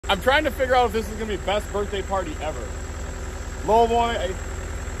I'm trying to figure out if this is gonna be best birthday party ever. Low boy,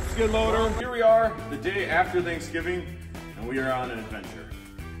 skid loader. Here we are, the day after Thanksgiving, and we are on an adventure.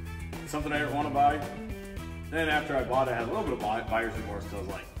 Something I didn't want to buy. Then after I bought it, I had a little bit of buyer's remorse, so I was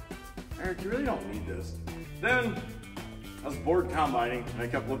like, Eric, you really don't need this. Then I was bored combining, and I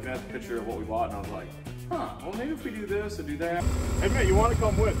kept looking at the picture of what we bought, and I was like, huh, well maybe if we do this and do that. Admit, you want to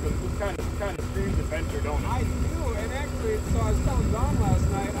come with, because this kind of screams adventure, don't it? I do, and actually, so I was telling Don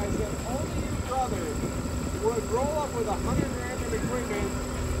last night, I said, only you brothers would roll up with 100 grand in equipment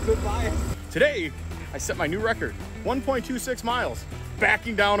to buy it. Today, I set my new record, 1.26 miles,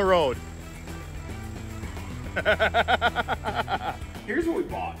 backing down a road. Here's what we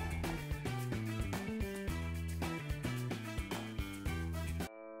bought.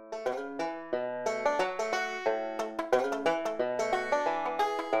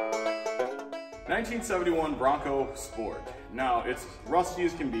 '1971 Bronco Sport. Now, it's rusty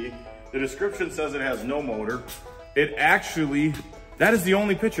as can be. The description says it has no motor. It actually, that is the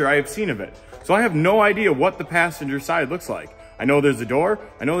only picture I have seen of it. So I have no idea what the passenger side looks like. I know there's a door,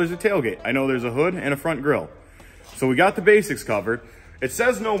 I know there's a tailgate, I know there's a hood and a front grille. So we got the basics covered. It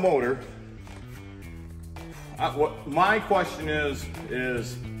says no motor. What my question is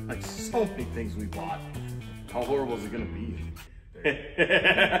like so many things we bought, how horrible is it gonna be?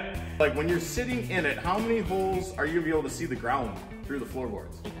 Like when you're sitting in it, how many holes are you gonna be able to see the ground through the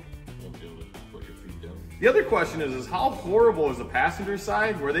floorboards? Won't be able to put your feet down. The other question is how horrible is the passenger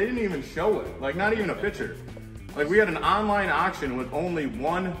side where they didn't even show it? Like not even a picture. Like we had an online auction with only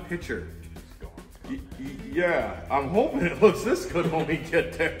one picture. Yeah, I'm hoping it looks this good when we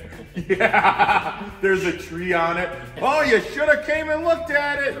get there. Yeah, there's a tree on it. Oh, you should have came and looked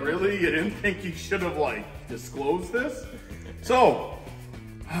at it. Really? You didn't think you should have like disclosed this? So,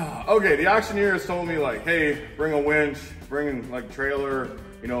 okay, the auctioneer has told me like, hey, bring a winch, bring like trailer,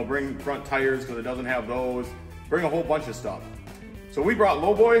 you know, bring front tires because it doesn't have those. Bring a whole bunch of stuff. So we brought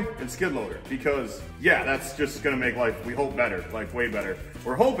lowboy and skid loader because yeah, that's just gonna make life, we hope, better, like way better.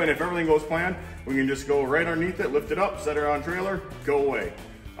 We're hoping if everything goes planned, we can just go right underneath it, lift it up, set it on trailer, go away.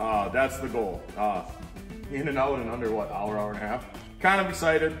 That's the goal. In and out in under what, hour and a half? Kind of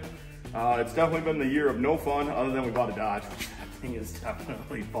excited. It's definitely been the year of no fun other than we bought a Dodge, which that thing is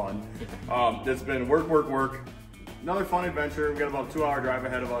definitely fun. It's been work. Another fun adventure. We got about a 2-hour drive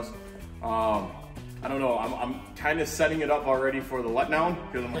ahead of us. I don't know, I'm kind of setting it up already for the letdown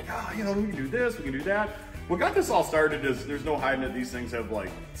because I'm like, you know, we can do this, we can do that. What got this all started is there's no hiding it. These things have like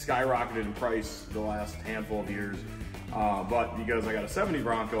skyrocketed in price the last handful of years. But because I got a 70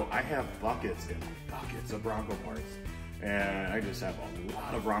 Bronco, I have buckets and buckets of Bronco parts. And I just have a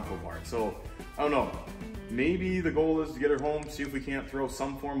lot of Bronco parts. So I don't know, maybe the goal is to get her home, see if we can't throw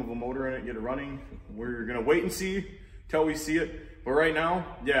some form of a motor in it, get it running. We're gonna wait and see till we see it. But right now,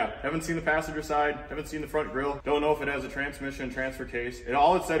 yeah, haven't seen the passenger side, haven't seen the front grille. Don't know if it has a transmission, transfer case.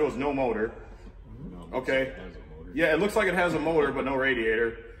 All it said was no motor. No, okay. It has a motor. Yeah, it looks like it has a motor, but no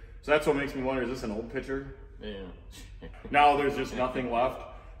radiator. So that's what makes me wonder, is this an old picture? Yeah. Now there's just nothing left.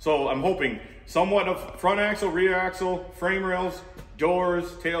 So I'm hoping somewhat of front axle, rear axle, frame rails,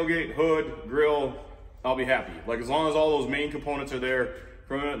 doors, tailgate, hood, grille, I'll be happy. Like as long as all those main components are there,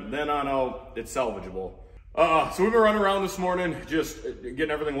 from then on out, it's salvageable. So we've been running around this morning, just getting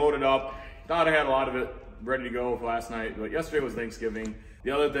everything loaded up. Thought I had a lot of it ready to go for last night, but yesterday was Thanksgiving.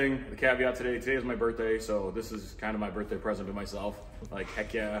 The other thing, the caveat today is my birthday, so this is kind of my birthday present to myself. Like,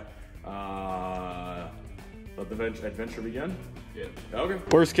 heck yeah. Let the adventure begin? Yeah. Okay.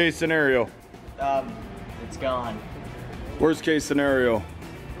 Worst case scenario. It's gone. Worst case scenario.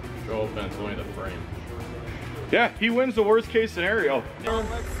 No offense, only the frame. Yeah, he wins the worst case scenario.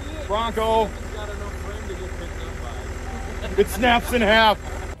 Let's see it. Bronco. It's got enough frame to get picked up by. It snaps in half.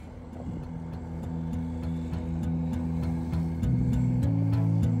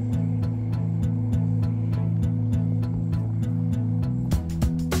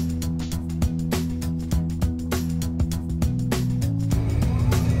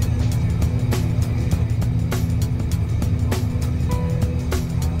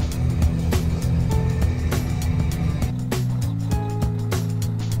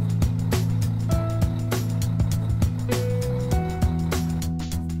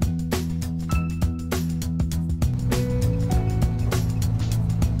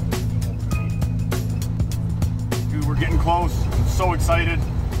 Getting close. I'm so excited.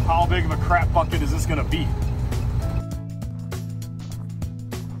 How big of a crap bucket is this gonna be?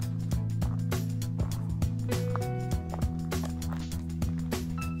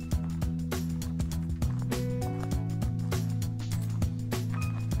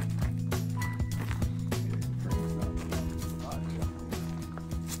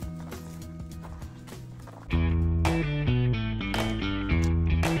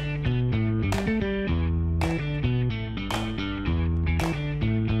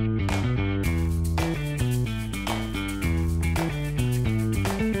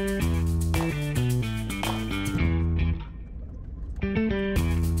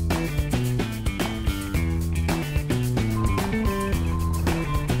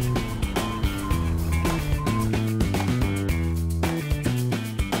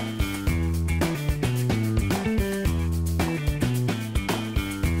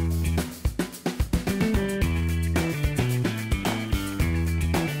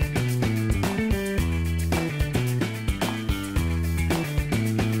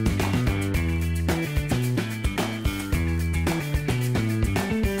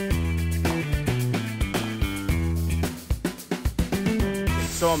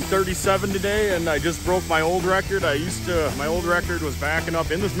 So I'm 37 today, and I just broke my old record. My old record was backing up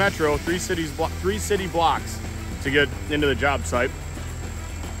in this metro, three city blocks to get into the job site.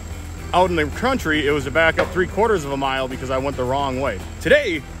 Out in the country, it was to back up 3/4 of a mile because I went the wrong way.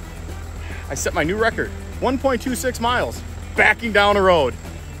 Today, I set my new record, 1.26 miles, backing down a road.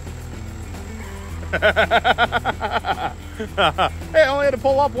 Hey, I only had to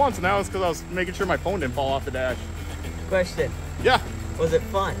pull up once, and that was because I was making sure my phone didn't fall off the dash. Question. Yeah. Was it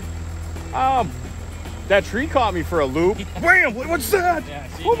fun? That tree caught me for a loop. Wham! What's that? Yeah,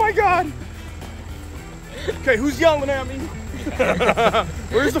 Oh my God! Okay, who's yelling at me?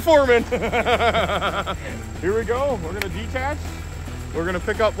 Where's the foreman? Here we go. We're gonna detach. We're gonna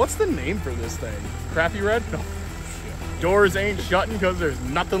pick up. What's the name for this thing? Crappy red? No. Doors ain't shutting because there's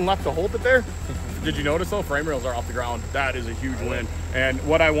nothing left to hold it there. Did you notice though? Frame rails are off the ground. That is a huge win. And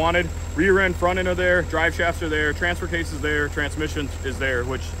what I wanted, rear end, front end are there, drive shafts are there, transfer case is there, transmission is there,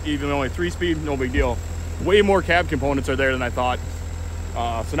 which even only 3-speed, no big deal. Way more cab components are there than I thought.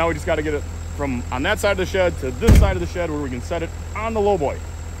 So now we just got to get it from on that side of the shed to this side of the shed where we can set it on the lowboy.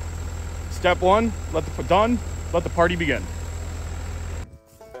 Step one, let the party begin.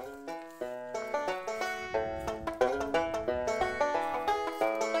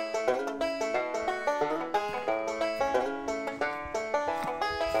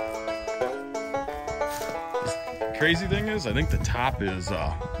 Crazy thing is, I think the top is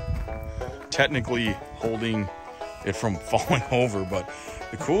technically holding it from falling over, but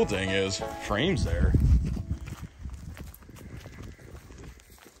the cool thing is frame's there.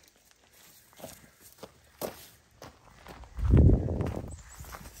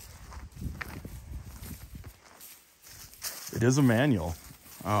 It is a manual.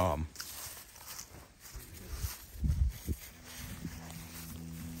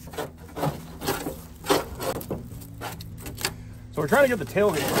 So we're trying to get the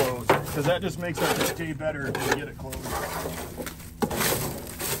tailgate closed because that just makes it stay better if we get it closed.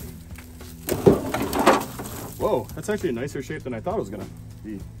 Whoa, that's actually a nicer shape than I thought it was gonna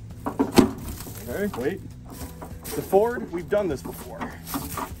be. Okay, wait. The Ford, we've done this before.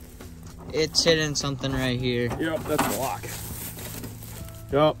 It's hidden something right here. Yep, that's the lock.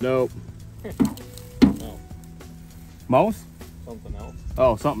 Yep, nope. No. Mouse? Something else.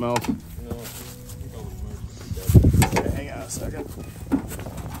 Oh, something else. No. You Okay, hang on a second.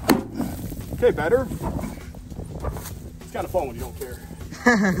 Okay, better? It's kind of fun when you don't care.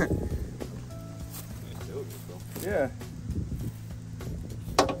 Yeah.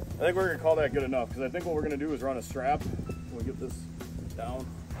 I think we're gonna call that good enough because I think what we're gonna do is run a strap when we get this down.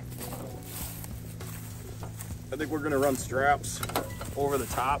 I think we're gonna run straps over the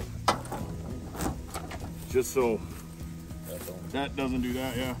top just so that doesn't do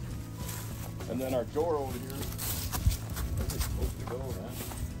that, yeah. And then our door over here. supposed to go, huh?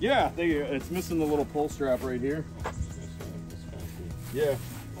 Yeah, it's missing the little pull strap right here. Yeah.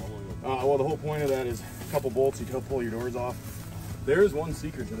 Well, the whole point of that is a couple bolts you can pull your doors off. There's one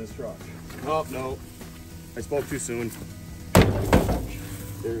secret to this truck. Oh, no. I spoke too soon.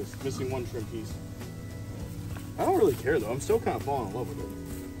 There's missing one trim piece. I don't really care, though. I'm still kind of falling in love with it.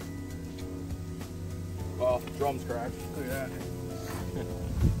 Well, drum's cracked. Look at that.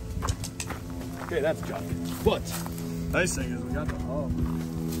 Okay, that's junk. But, nice thing is we got the hub.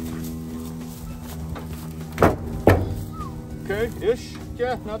 Okay, ish.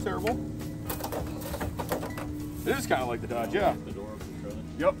 Yeah, not terrible. It is kind of like the Dodge, yeah. The door up in front.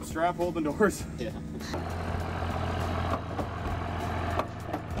 Yep, strap holding doors. Yeah.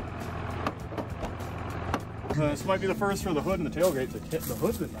 This might be the first for the hood and the tailgate. The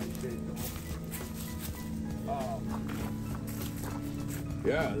hood's in nice shape.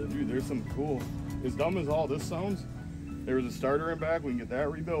 Yeah, dude, there's some cool. As dumb as all this sounds, there was a starter in back. We can get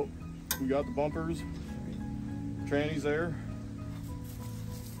that rebuilt. We got the bumpers, trannies there.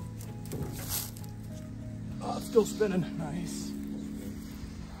 Oh, it's still spinning. Nice.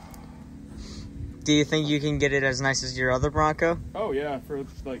 Do you think you can get it as nice as your other Bronco? Oh yeah, for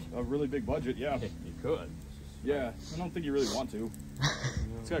like a really big budget, yeah. You could. Yeah, I don't think you really want to.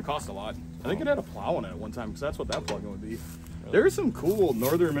 It's gonna cost a lot. I think it had a plow in it at one time because that's what that plug-in would be. Really? There's some cool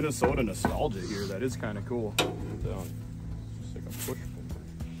northern Minnesota nostalgia here that is kind of cool. It's just like a push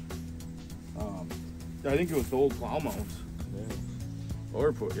bumper. I think it was the old plow mounts. Yeah.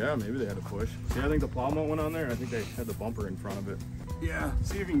 Or put, yeah, maybe they had a push. Yeah, I think the plow mount went on there. I think they had the bumper in front of it. Yeah,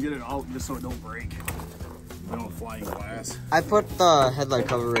 see if you can get it out just so it don't break. I don't flying glass. I put the headlight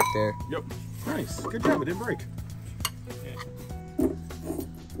cover right there. Yep. Nice. Good job. It didn't break. Yeah.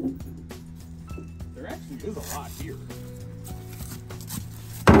 There actually is a lot here.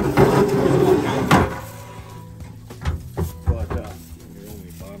 But You're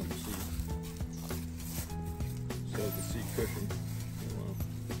only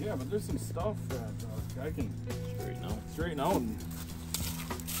Yeah, but there's some stuff that I can straighten out. And,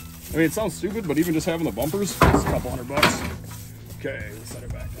 I mean, it sounds stupid, but even just having the bumpers, it's a couple $100. Okay, let's set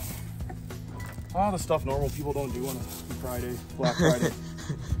it back down. The stuff normal people don't do on a Friday, Black Friday.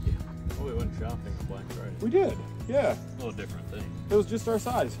 Oh, we went shopping on Black Friday. We did, yeah. A little different thing. It was just our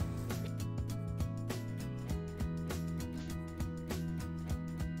size.